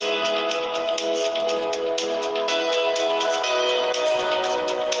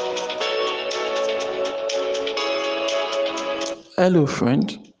Hello,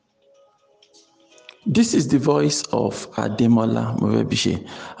 friend. This is the voice of Ademola Morebise.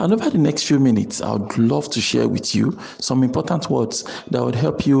 And over the next few minutes, I would love to share with you some important words that would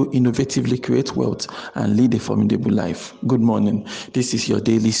help you innovatively create wealth and lead a formidable life. Good morning. This is your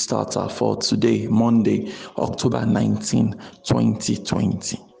daily starter for today, Monday, October 19,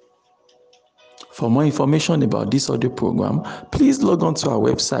 2020. For more information about this audio program, please log on to our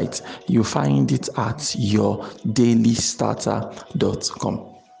website. You'll find it at yourdailystarter.com.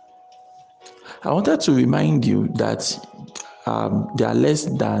 I wanted to remind you that there are less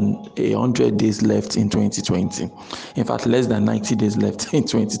than 100 days left in 2020. In fact, less than 90 days left in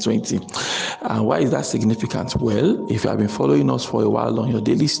 2020. Why is that significant? Well, if you have been following us for a while on your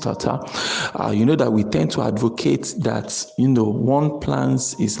daily starter, you know that we tend to advocate that, one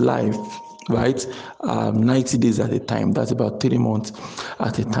plans his life, right? 90 days at a time. That's about 3 months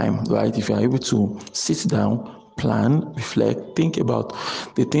at a time, right? If you are able to sit down, plan, reflect, think about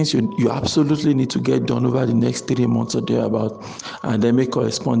the things you absolutely need to get done over the next 3 months or thereabout, and then make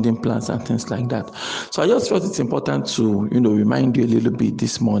corresponding plans and things like that. So I just felt it's important to, remind you a little bit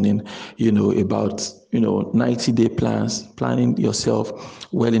this morning, about 90-day plans, planning yourself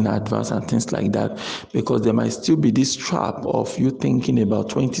well in advance and things like that, because there might still be this trap of you thinking about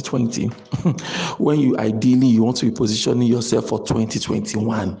 2020 when you want to be positioning yourself for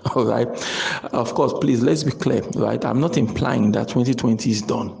 2021. All right. Of course, please, let's be clear, right? I'm not implying that 2020 is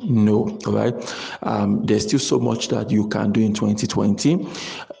done. No. All right. There's still so much that you can do in 2020.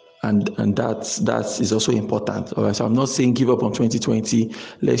 And that is also important. All right. So I'm not saying give up on 2020,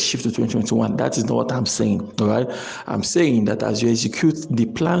 let's shift to 2021. That is not what I'm saying. All right. I'm saying that as you execute the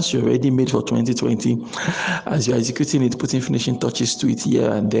plans you already made for 2020, as you're executing it, putting finishing touches to it here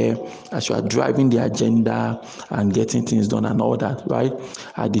and there, as you are driving the agenda and getting things done and all that, right?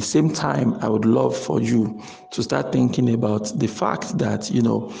 At the same time, I would love for you to start thinking about the fact that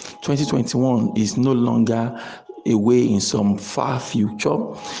 2021 is no longer away in some far future.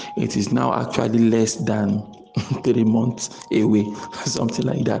 It is now actually less than 3 months away, something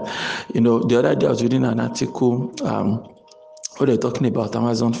like that. The other day I was reading an article where they're talking about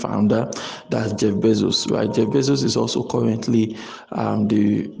Amazon founder, that's Jeff Bezos, right? Jeff Bezos is also currently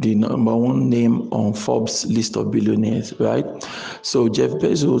the number one name on Forbes list of billionaires, right? So Jeff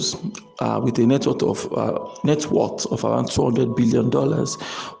Bezos, with a net worth of around $200 billion,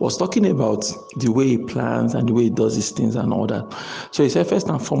 was talking about the way he plans and the way he does his things and all that. So he said first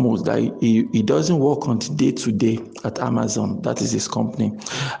and foremost that he doesn't work on the day-to-day at Amazon. That is his company.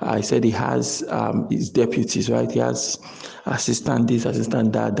 He said he has his deputies, right? He has assistant this,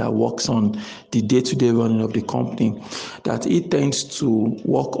 assistant that works on the day-to-day running of the company, that he tends to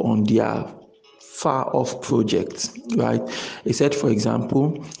work on their far off projects, right? He said, for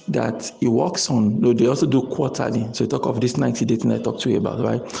example, that he works on, they also do quarterly. So talk of this 90-day thing I talked to you about,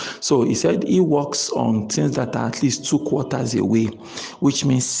 right? So he said he works on things that are at least 2 quarters away, which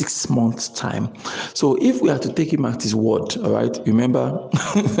means 6 months time. So if we are to take him at his word, all right, remember,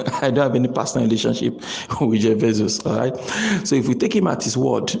 I don't have any personal relationship with Jeff Bezos, all right? So if we take him at his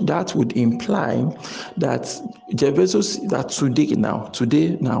word, that would imply that Jeff Bezos, that today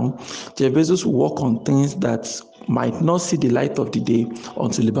now, Jeff Bezos will work on things that might not see the light of the day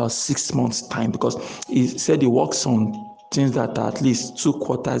until about 6 months time, because he said he works on things that are at least 2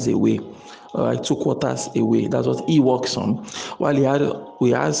 quarters away. All right, 2 quarters away. That's what he works on. While he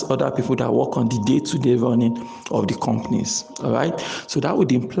has other people that work on the day-to-day running of the companies. All right. So that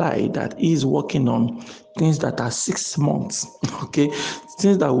would imply that he's working on things that are 6 months. Okay.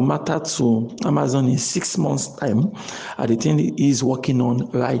 Things that will matter to Amazon in 6 months' time are the things he's working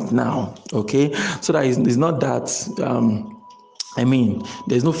on right now. Okay. So that it's not that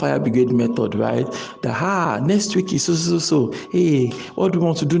there's no fire brigade method, right? Next week is so. Hey, what do we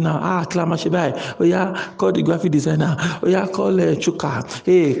want to do now? Klamashibai. Oh yeah, call the graphic designer. Oh yeah, call Chuka.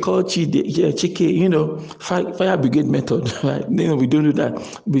 Hey, call Chike. Fire brigade method, right? We don't do that.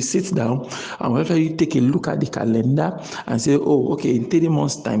 We sit down and after you take a look at the calendar and say, oh, okay, in 3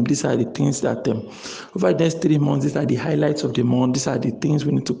 months' time, these are the things that over the next 3 months, these are the highlights of the month. These are the things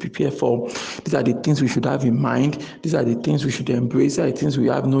we need to prepare for. These are the things we should have in mind. These are the things we should embrace. These are the things we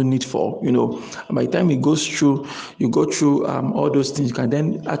have no need for. And by the time you go through all those things, you can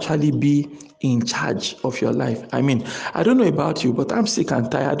then actually be in charge of your life. I don't know about you, but I'm sick and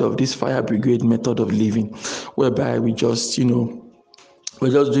tired of this fire brigade method of living, whereby we just,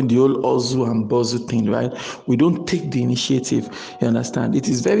 we're just doing the whole hustle and bustle thing, right? We don't take the initiative. You understand? It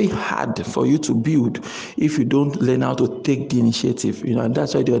is very hard for you to build if you don't learn how to take the initiative. And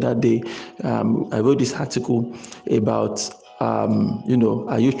that's why the other day I wrote this article about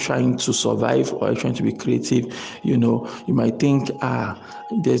Are you trying to survive or are you trying to be creative? You might think,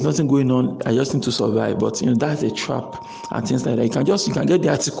 there's nothing going on, I just need to survive. But that's a trap and things like that. You can get the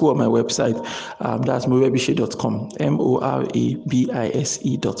article on my website. That's morebise.com, morabise.com.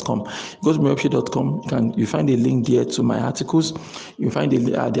 Go to morebise.com, you find a link there to my articles. You find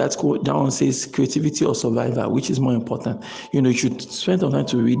the article down says creativity or survival, which is more important. You should spend some time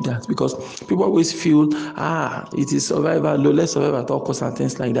to read that, because people always feel it is survival, let's survive at all costs and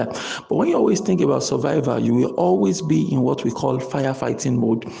things like that. But when you always think about survival, you will always be in what we call firefighting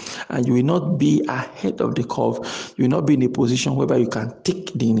mode, and you will not be ahead of the curve. You will not be in a position whereby you can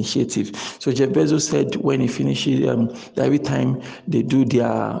take the initiative. So Jeff Bezos said when he finishes, that every time they do their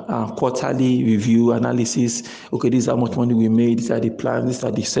quarterly review analysis, okay, this is how much money we made, these are the plans, these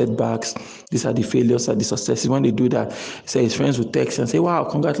are the setbacks, these are the failures, are the successes. When they do that, say his friends will text and say, wow,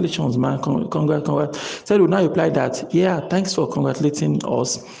 congratulations, man, congrats. So we now reply that, yeah, thanks for congratulating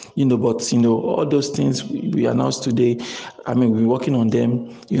us, but all those things we announced today, we're working on them,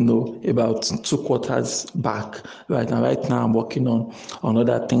 about 2 quarters back, right? And right now I'm working on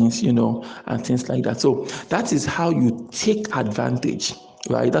other things, and things like that. So that is how you take advantage.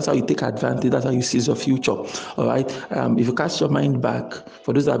 Right, that's how you take advantage. That's how you seize your future. All right. If you cast your mind back,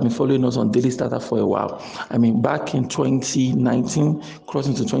 for those that have been following us on Daily Starter for a while, back in 2019,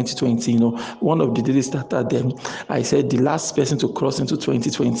 crossing to 2020, one of the Daily Starter then, I said the last person to cross into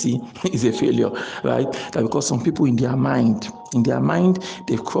 2020 is a failure, right? That because some people in their mind,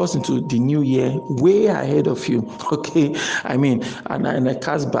 they've crossed into the new year way ahead of you. Okay, and I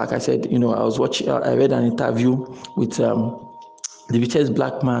cast back. I said, I read an interview with the richest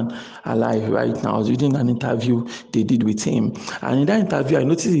black man alive right now. I was reading an interview they did with him. And in that interview, I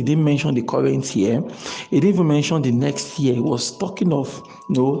noticed he didn't mention the current year. He didn't even mention the next year. He was talking of,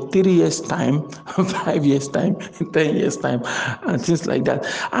 3 years' time, 5 years' time, 10 years' time, and things like that.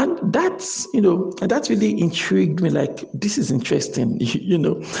 And that's, that really intrigued me. Like, this is interesting,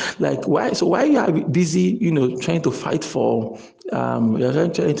 like why are you busy, trying to fight for you're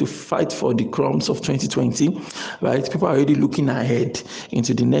trying to fight for the crumbs of 2020, right? People are already looking ahead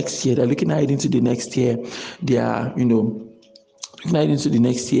into the next year. They're looking ahead into the next year. They are, looking ahead into the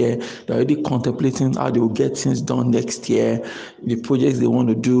next year. They're already contemplating how they will get things done next year, the projects they want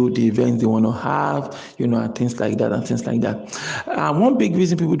to do, the events they want to have, and things like that, one big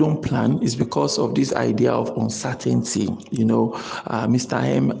reason people don't plan is because of this idea of uncertainty. Mr.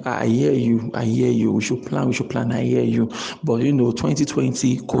 M, I hear you. We should plan, I hear you. But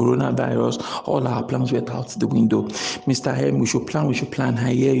 2020, coronavirus, all our plans went out the window. Mr. M, we should plan,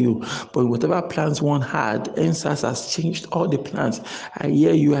 I hear you. But whatever plans one had, NSAS has changed all the plans. I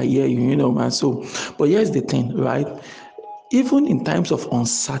hear you, man. So, but here's the thing, right? Even in times of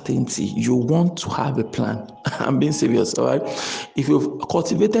uncertainty, you want to have a plan. I'm being serious, all right? If you've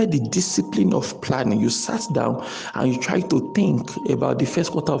cultivated the discipline of planning, you sat down and you try to think about the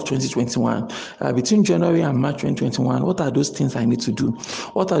first quarter of 2021, between January and March 2021, what are those things I need to do?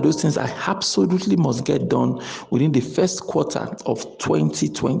 What are those things I absolutely must get done within the first quarter of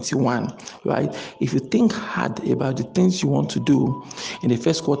 2021, right? If you think hard about the things you want to do in the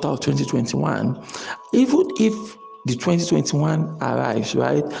first quarter of 2021, even if the 2021 arrives,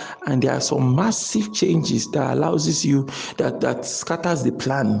 right, and there are some massive changes that allows you that scatters the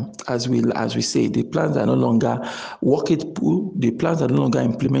plan, as we say, the plans are no longer workable, the plans are no longer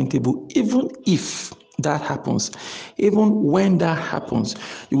implementable. Even if that happens, even when that happens,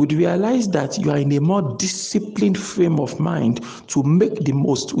 you would realize that you are in a more disciplined frame of mind to make the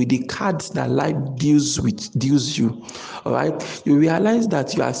most with the cards that life deals you. All right, you realize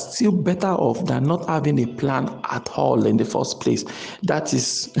that you are still better off than not having a plan at all in the first place. That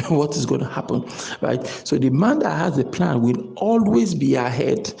is what is going to happen, right? So the man that has a plan will always be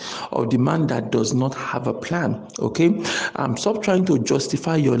ahead of the man that does not have a plan. Okay, stop trying to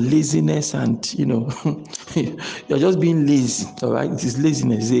justify your laziness and you're just being lazy. All right, it is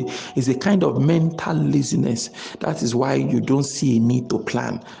laziness. It's a kind of mental laziness. That is why you don't see a need to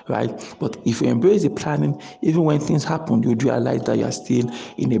plan, right? But if you embrace the planning, even when things happen, you realize that you are still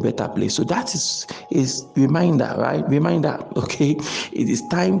in a better place. So that is reminder, right? Reminder. Okay, it is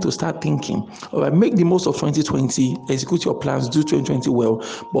time to start thinking. All right, make the most of 2020. Execute your plans. Do 2020 well,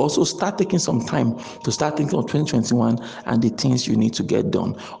 but also start taking some time to start thinking of 2021 and the things you need to get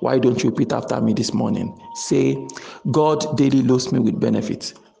done. Why don't you repeat after me this morning? Say, God daily loads me with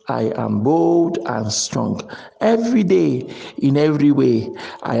benefits. I am bold and strong. Every day, in every way,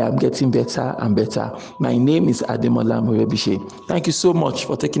 I am getting better and better. My name is Ademola Morebise. Thank you so much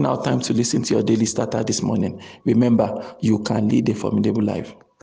for taking our time to listen to your Daily Starter this morning. Remember, you can lead a formidable life.